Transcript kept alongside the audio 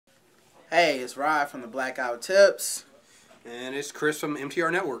Hey, it's Rod from the Blackout Tips. And it's Chris from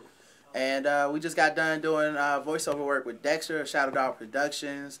MTR Network. And we just got done doing voiceover work with Dexter, Shadow Dog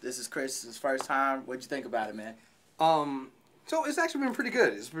Productions. This is Chris's first time. What'd you think about it, man? So it's actually been pretty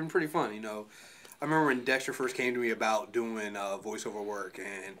good. It's been pretty fun, you know. I remember when Dexter first came to me about doing voiceover work,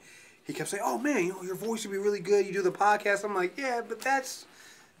 and he kept saying, "Oh man, you know, your voice would be really good. You do the podcast." I'm like, "Yeah, but that's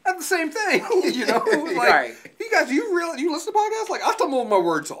the same thing." You know, like, right. You guys, you listen to podcasts? Like, I stumble over my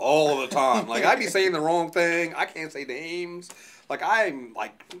words all the time. Like, I be saying the wrong thing. I can't say names. Like, I'm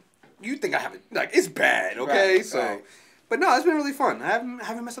like, you think I haven't, like, it's bad, okay? Right, so, right. But no, it's been really fun. I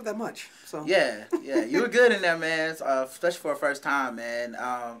haven't messed up that much. So Yeah, you were good in there, man. Especially for a first time, man.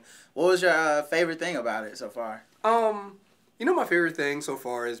 What was your favorite thing about it so far? You know, my favorite thing so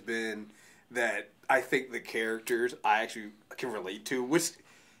far has been that I think the characters I actually can relate to, which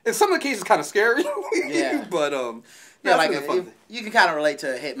in some of the cases kind of scary. Yeah, but yeah, like you can kind of relate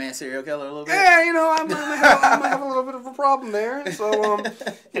to a hitman serial killer a little bit. Yeah, you know, I might have a little bit of a problem there. So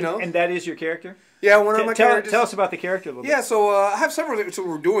you know, and that is your character. Yeah, one of my characters. Tell us about the character a little bit. Yeah, so I have several things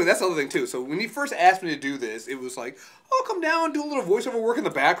we're doing. That's the other thing, too. So when he first asked me to do this, it was like, oh, come down and do a little voiceover work in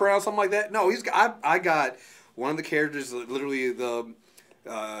the background, something like that. No, I got one of the characters, literally a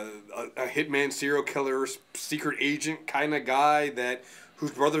hitman, serial killer, secret agent kind of guy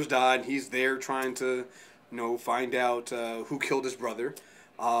whose brothers died, and he's there trying to, you know, find out who killed his brother.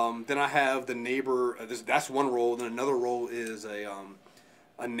 Then I have the neighbor. That's one role. Then another role is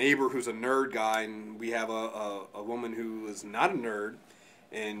a neighbor who's a nerd guy, and we have a woman who is not a nerd,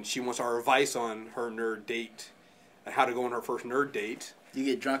 and she wants our advice on her nerd date, and how to go on her first nerd date. You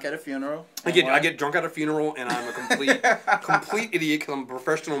get drunk at a funeral. I get drunk at a funeral, and I'm a complete idiot because I'm a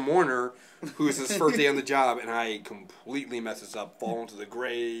professional mourner who's his first day on the job, and I completely mess this up, fall into the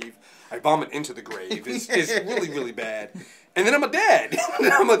grave. I vomit into the grave. It's really, really bad. And then I'm a dad.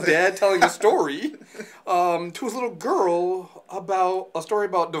 I'm a dad telling a story to his little girl about a story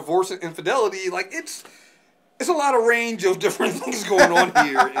about divorce and infidelity. Like, it's a lot of range of different things going on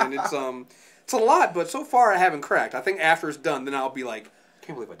here, and it's a lot. But so far, I haven't cracked. I think after it's done, then I'll be like, I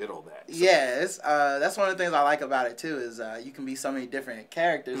can't believe I did all that. So. Yeah, that's one of the things I like about it too. Is you can be so many different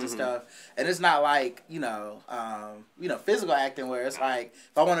characters and stuff, and it's not like physical acting where it's like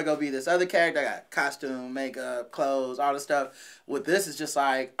if I want to go be this other character, I got costume, makeup, clothes, all this stuff. With this, it's just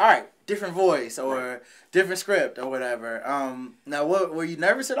like, all right, different voice or different script or whatever. Now, were you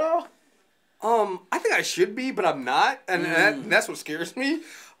nervous at all? I think I should be, but I'm not, and that's what scares me.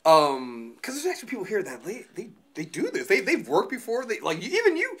 Because there's actually people here that they do this. They've worked before.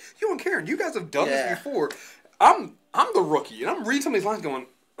 Even you and Karen, you guys have done this before. I'm the rookie, and I'm reading some of these lines going,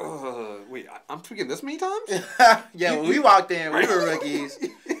 wait, I'm speaking this many times? Yeah, when we walked in, we were rookies.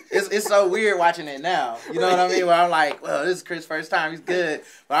 It's so weird watching it now. You know what I mean? Where I'm like, well, this is Chris' first time. He's good.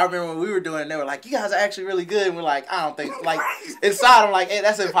 But I remember when we were doing it, they were like, you guys are actually really good. And we're like, I don't think, like, inside I'm like, hey,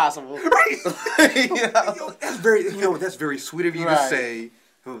 that's impossible. Right. That's very sweet of you to say.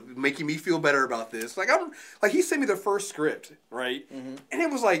 Making me feel better about this. He sent me the first script, right? And it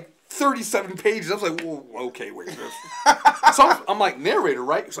was like 37 pages. I was like, whoa, okay, wait. So I'm like, narrator,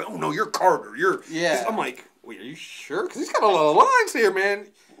 right? It's like, oh no, you're Carter. I'm like, wait, are you sure? Because he's got a lot of lines here, man.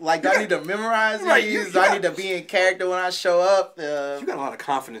 Like, do I need to memorize these? Do I need to be in character when I show up? You got a lot of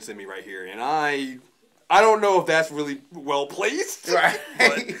confidence in me right here, and I don't know if that's really well placed. Right.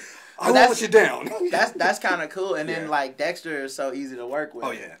 But I won't let you down. That's kind of cool. And then, like, Dexter is so easy to work with.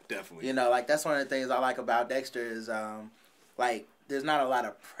 Oh, yeah, definitely. You know, like, that's one of the things I like about Dexter is, like, there's not a lot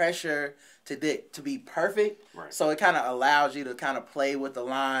of pressure to be perfect. Right. So it kind of allows you to kind of play with the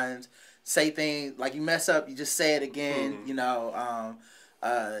lines, say things. Like, you mess up, you just say it again. You know,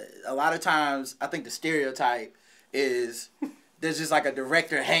 a lot of times, I think the stereotype is there's just, like, a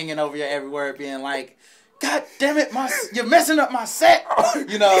director hanging over your every word being like, God damn it, you're messing up my set.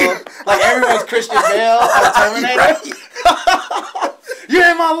 You know, like everyone's Christian Bale on Terminator. You're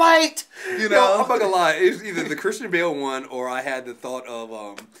in my light. You know, I'm not gonna lie. It's either the Christian Bale one or I had the thought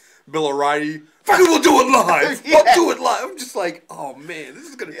of Bill O'Reilly. Fucking, we'll do it live. We'll do it live. I'm just like, oh man, this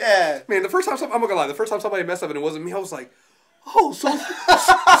is gonna. Yeah. Man, the first time I'm not gonna lie. The first time somebody messed up and it wasn't me, I was like, oh, so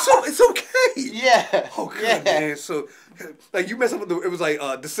it's okay. Yeah. Oh, good, man. So, like, you messed up with it was like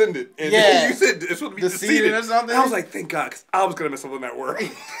Descendant. And you said it's supposed to be Decedent or something. And I was like, thank God, because I was going to mess up with that word.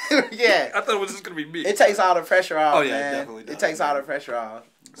 Yeah. I thought it was just going to be me. It takes all the pressure off, oh, yeah, man. It definitely does. It takes all the pressure off.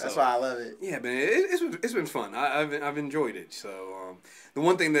 That's why I love it. Yeah, man. It's been fun. I've enjoyed it. So, the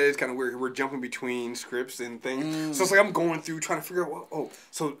one thing that is kind of weird, we're jumping between scripts and things. So, it's like I'm going through trying to figure out,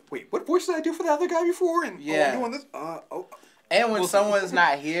 so, wait, what voice did I do for the other guy before? And I'm doing this. And when someone's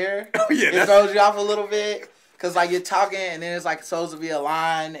not here, it throws you off a little bit. Because, like, you're talking, and then it's, like, supposed to be a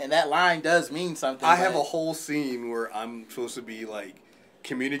line, and that line does mean something. I have a whole scene where I'm supposed to be, like,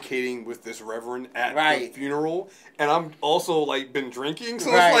 communicating with this reverend at the funeral, and I'm also, like, been drinking,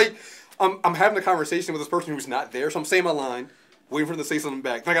 so it's like, I'm having a conversation with this person who's not there, so I'm saying my line, waiting for them to say something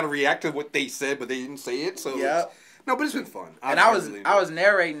back. Then I got to react to what they said, but they didn't say it, so no, but it's been fun. I was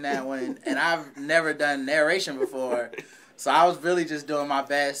narrating that one, and I've never done narration before. So I was really just doing my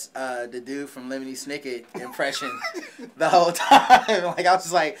best, the dude from Lemony Snicket impression the whole time. Like, I was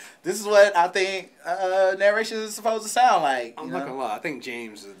just like, this is what I think narration is supposed to sound like. I'm not gonna lie. I think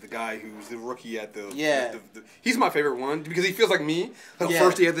James, the guy who's the rookie at the he's my favorite one because he feels like me. Like,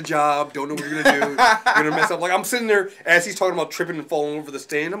 first day at the job, don't know what you're gonna do. You're gonna mess up. Like, I'm sitting there as he's talking about tripping and falling over the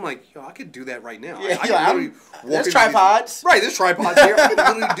stand. I'm like, yo, I could do that right now. Yeah, I can literally walk there's tripods. There's tripods here. I can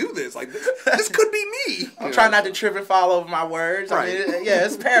literally do this. Like, this could be me. I'm trying not to trip and fall over my words. Right. I mean,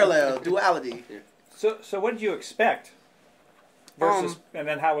 it's parallel, duality. So what did you expect? Versus, and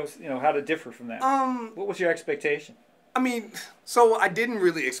then how to differ from that? What was your expectation? I mean, so I didn't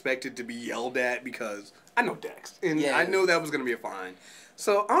really expect it to be yelled at because I know Dex, and I know that was going to be a fine.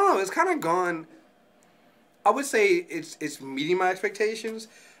 So, I don't know, it's kind of gone, I would say it's meeting my expectations.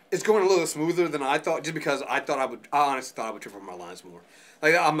 It's going a little smoother than I thought, just because I honestly thought I would trip over my lines more.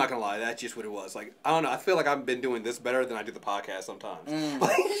 Like, I'm not gonna lie, that's just what it was. Like, I don't know, I feel like I've been doing this better than I do the podcast sometimes.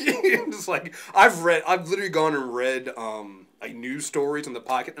 Like, just like, I've literally gone and read, like, news stories on the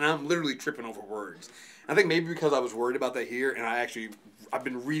podcast, and I'm literally tripping over words. I think maybe because I was worried about that here, and I've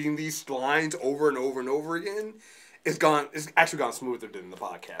been reading these lines over and over and over again, it's actually gone smoother than the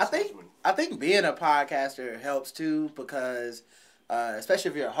podcast. I think being a podcaster helps too, because,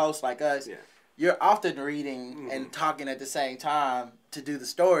 especially if you're a host like us, you're often reading and talking at the same time to do the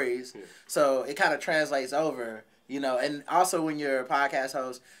stories, so it kind of translates over, and also when you're a podcast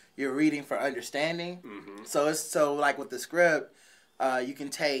host, you're reading for understanding, so like with the script, you can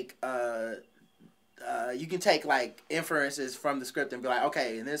take like inferences from the script and be like,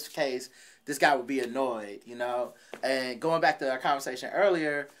 okay, in this case, this guy would be annoyed, and going back to our conversation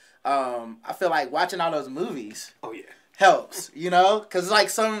earlier, I feel like watching all those movies helps, because like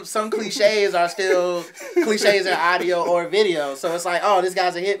some cliches are still cliches in audio or video. So it's like, oh, this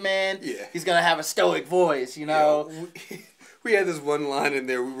guy's a hitman. Yeah. He's gonna have a stoic voice, We had this one line in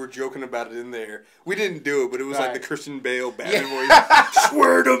there. We were joking about it in there. We didn't do it, but it was like the Christian Bale Batman voice.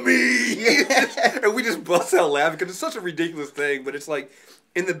 Swear to me, and we just bust out laughing because it's such a ridiculous thing. But it's like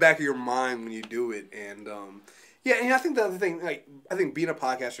in the back of your mind when you do it, and and I think the other thing, like, I think being a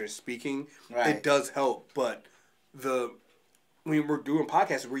podcaster and speaking, it does help, but when we're doing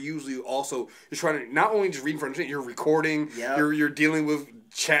podcasts, we're usually also just trying to not only just reading from, you're recording, you're dealing with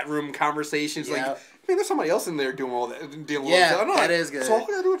chat room conversations. Like, man, there's somebody else in there doing all that, dealing with that. That is good. So all I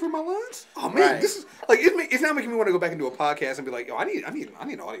gotta do is read my lines. Oh man, this is like it's not making me want to go back into a podcast and be like, yo, I need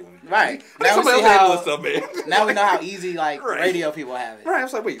audio. Right. Now somebody else handle this stuff, man. Now we know how easy radio people have it. Right. I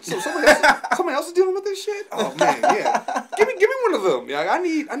was like, wait, so somebody else is dealing with this shit? Oh man, yeah. Give me one of them. Yeah, I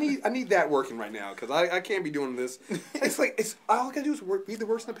need that working right now because I can't be doing this. It's like all I gotta do is read the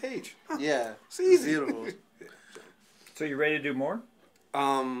words on the page. Huh. Yeah. It's easy. Beautiful. So you ready to do more?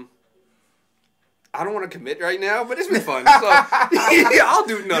 I don't want to commit right now, but it's been fun. So I'll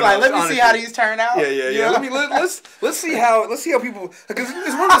do none. Let me see how these turn out. Yeah. Let's see how people, because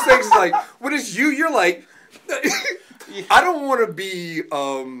it's one of those things. Like when it's you're like, I don't want to be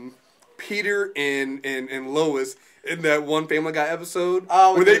Peter and Lois in that one Family Guy episode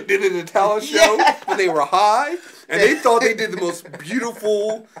where they did an talent show when they were high and they thought they did the most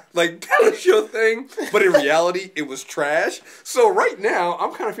beautiful like talent show thing, but in reality it was trash. So right now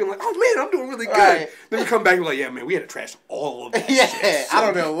I'm kind of feeling like, oh man, I'm doing really good. Right. Then we come back and we're like, yeah man, we had to trash all of that shit. So, I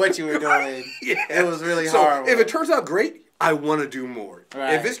don't know what you were doing. It was really horrible. If it turns out great, I want to do more.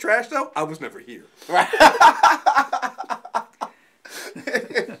 Right. If it's trash though, I was never here. Right.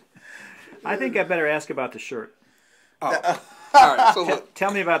 I think I better ask about the shirt. Oh. All right, so tell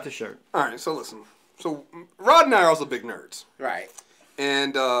me about the shirt. All right, so listen. So Rod and I are also big nerds. Right.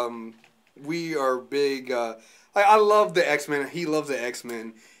 And we are big I love the X-Men, he loves the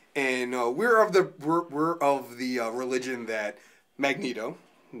X-Men, and we're of the religion that Magneto,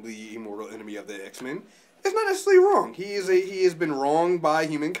 the immortal enemy of the X-Men, is not necessarily wrong. He has been wronged by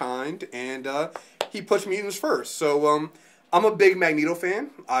humankind, and he puts mutants first. So I'm a big Magneto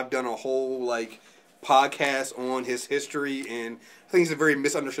fan. I've done a whole podcast on his history, and I think he's a very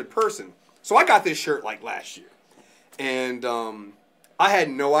misunderstood person. So I got this shirt last year, and I had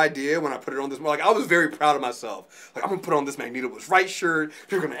no idea when I put it on this. I was very proud of myself. I'm gonna put on this Magneto was right shirt.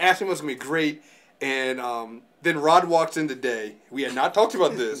 You're gonna ask me what's gonna be great, and then Rod walks in today. We had not talked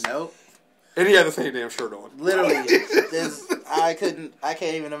about this. Nope. And he had the same damn shirt on. Literally, I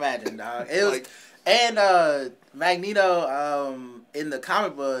can't even imagine, dog. It was, and Magneto in the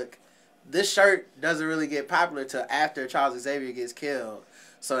comic book, this shirt doesn't really get popular till after Charles Xavier gets killed.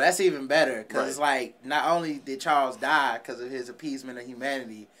 So that's even better because it's like not only did Charles die because of his appeasement of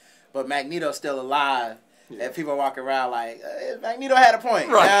humanity, but Magneto's still alive. Yeah. And people walk around like, Magneto had a point.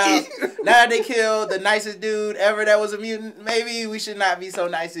 Right. Now they killed the nicest dude ever that was a mutant. Maybe we should not be so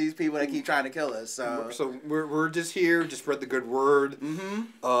nice to these people that keep trying to kill us. So we're just here, just spread the good word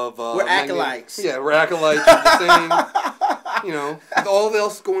of... we're acolytes. Yeah, we're acolytes. We're the same. You know, with all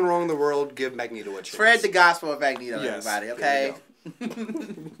else going wrong in the world, give Magneto a chance. Spread the gospel of Magneto, everybody, okay?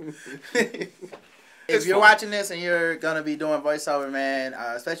 If you're watching this and you're going to be doing voiceover, man,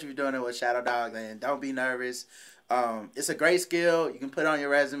 especially if you're doing it with Shadow Dog, then don't be nervous. It's a great skill. You can put it on your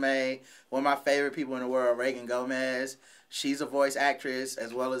resume. One of my favorite people in the world, Reagan Gomez. She's a voice actress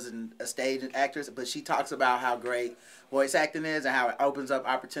as well as a stage actress, but she talks about how great voice acting is and how it opens up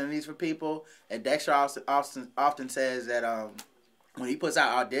opportunities for people. And Dexter often says that when he puts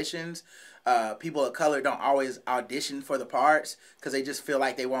out auditions, people of color don't always audition for the parts because they just feel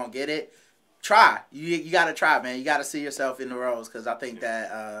like they won't get it. Try. You got to try, man. You got to see yourself in the roles because I think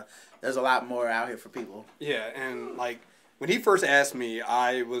that there's a lot more out here for people. Yeah, and like when he first asked me,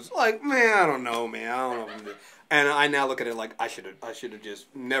 I was like, man, I don't know, man. I don't know. And I now look at it like I should have just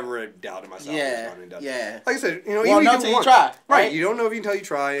never doubted myself. Yeah. Like I said, you know, well, even until you try. Right. You don't know if you until you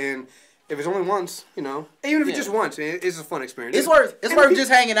try, and if it's only once, you know, even if it's just once, it's a fun experience. It's worth just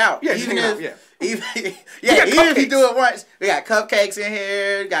hanging out. Yeah, even even if you do it once. We got cupcakes in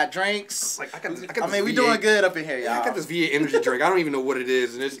here, got drinks. Like we doing good up in here, y'all. I got this VA energy drink. I don't even know what it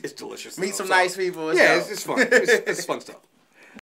is, and it's delicious. Meet some nice people. It's fun. It's fun stuff.